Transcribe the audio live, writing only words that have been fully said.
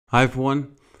Hi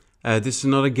everyone, this is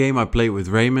another game I played with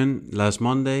Raimond last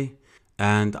Monday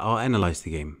and I'll analyze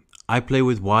the game. I play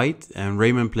with white and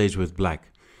Raimond plays with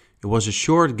black. It was a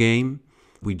short game.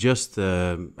 We just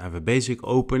have a basic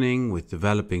opening with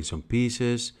developing some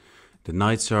pieces. The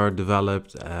knights are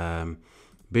developed,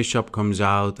 bishop comes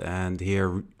out, and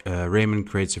here Raimond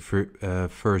creates a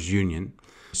first union.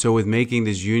 So with making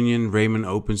this union, Raimond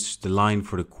opens the line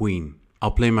for the queen. I'll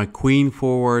play my queen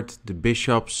forward, the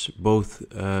bishops both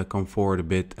come forward a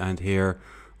bit, and here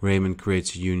Raimond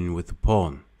creates a union with the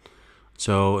pawn.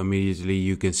 So immediately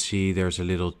you can see there's a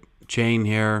little chain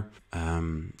here.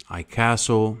 I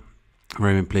castle,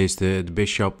 Raimond plays the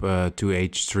bishop to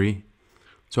h3.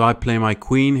 So I play my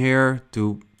queen here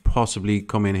to possibly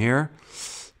come in here.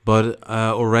 But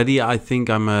already I think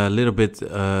I'm a little bit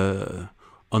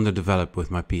underdeveloped with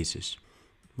my pieces.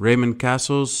 Raimond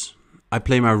castles. I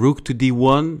play my rook to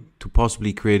d1 to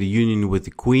possibly create a union with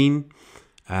the queen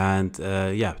and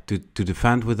to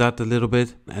defend with that a little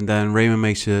bit. And then Raimond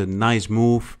makes a nice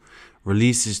move,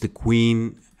 releases the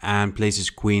queen and places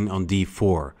queen on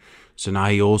d4. So now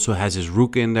he also has his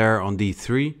rook in there on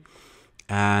d3.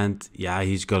 And yeah,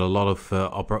 he's got a lot of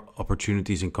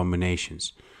opportunities and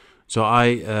combinations. So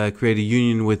I create a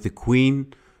union with the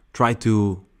queen, try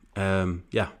to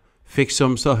fix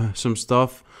some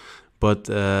stuff. But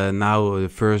now the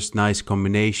first nice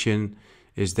combination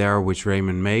is there, which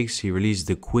Raimond makes. He releases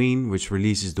the queen, which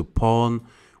releases the pawn,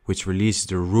 which releases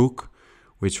the rook,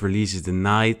 which releases the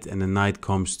knight, and the knight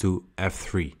comes to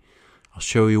f3. I'll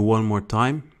show you one more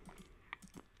time.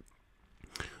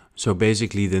 So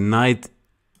basically the knight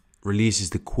releases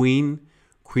the queen,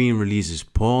 queen releases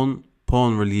pawn,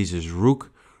 pawn releases rook,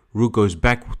 rook goes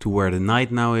back to where the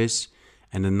knight now is,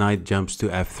 and the knight jumps to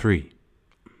f3.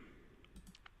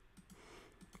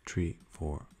 3,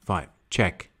 4, 5,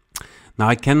 check. Now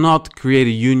I cannot create a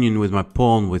union with my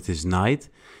pawn with this knight,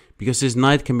 because this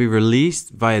knight can be released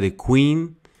via the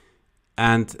queen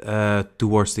and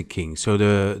towards the king. So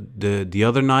the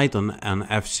other knight on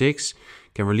f6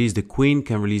 can release the queen,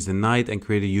 can release the knight and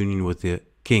create a union with the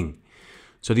king.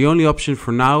 So the only option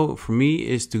for now for me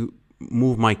is to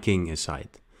move my king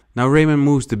aside. Now Raimond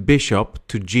moves the bishop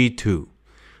to g2,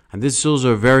 and this is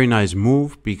also a very nice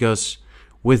move because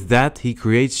with that, he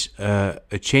creates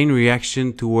a chain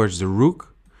reaction towards the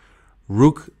rook.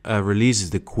 Rook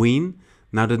releases the queen.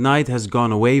 Now the knight has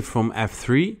gone away from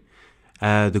f3.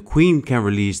 The queen can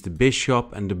release the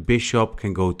bishop and the bishop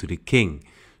can go to the king.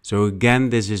 So again,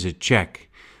 this is a check.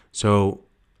 So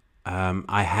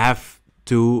I have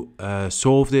to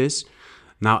solve this.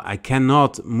 Now I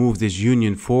cannot move this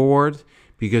union forward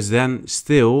because then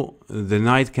still the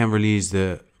knight can release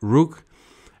the rook.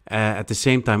 At the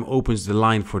same time opens the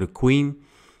line for the queen.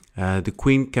 The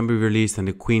queen can be released and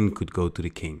the queen could go to the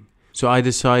king. So I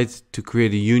decide to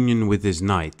create a union with this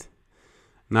knight.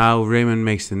 Now Raimond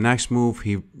makes the next move.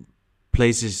 He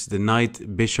places the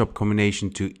knight bishop combination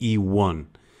to e1.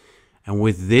 And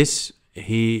with this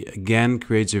he again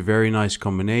creates a very nice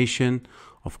combination.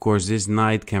 Of course this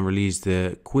knight can release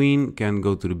the queen, can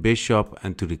go to the bishop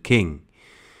and to the king.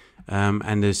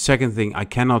 And the second thing, I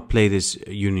cannot play this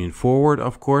union forward,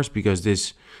 of course, because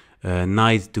this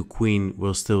knight to queen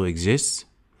will still exist.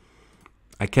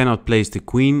 I cannot place the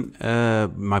queen,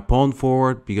 my pawn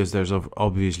forward, because there's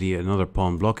obviously another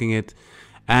pawn blocking it.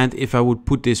 And if I would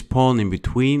put this pawn in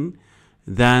between,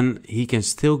 then he can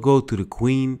still go to the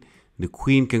queen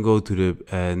can go to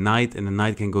the knight, and the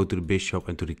knight can go to the bishop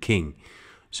and to the king.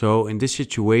 So in this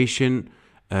situation,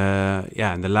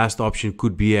 and the last option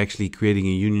could be actually creating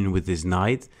a union with this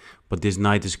knight, but this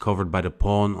knight is covered by the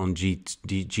pawn on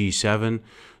g7,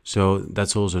 so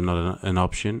that's also not an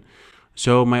option.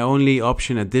 So my only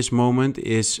option at this moment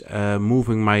is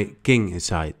moving my king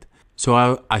aside.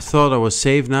 So I thought I was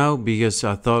safe now because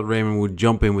I thought Raimond would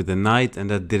jump in with the knight, and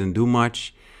that didn't do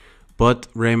much. But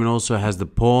Raimond also has the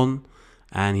pawn,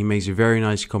 and he makes a very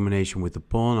nice combination with the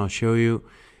pawn. I'll show you.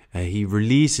 He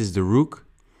releases the rook.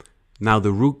 Now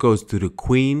the rook goes to the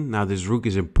queen. Now this rook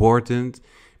is important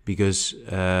because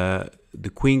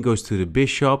the queen goes to the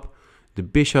bishop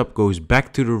goes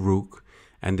back to the rook,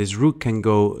 and this rook can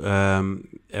go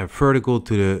vertical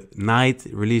to the knight,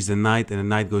 release the knight, and the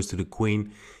knight goes to the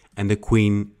queen, and the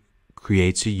queen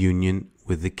creates a union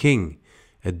with the king,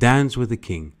 a dance with the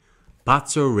king.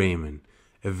 Paco Raimond.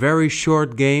 A very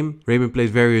short game. Raimond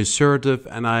played very assertive,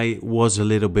 and I was a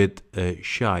little bit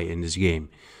shy in this game.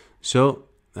 So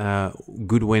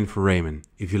good win for Raimond.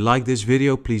 If you like this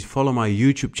video, please follow my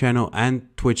YouTube channel and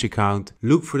Twitch account.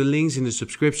 Look for the links in the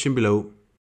description below.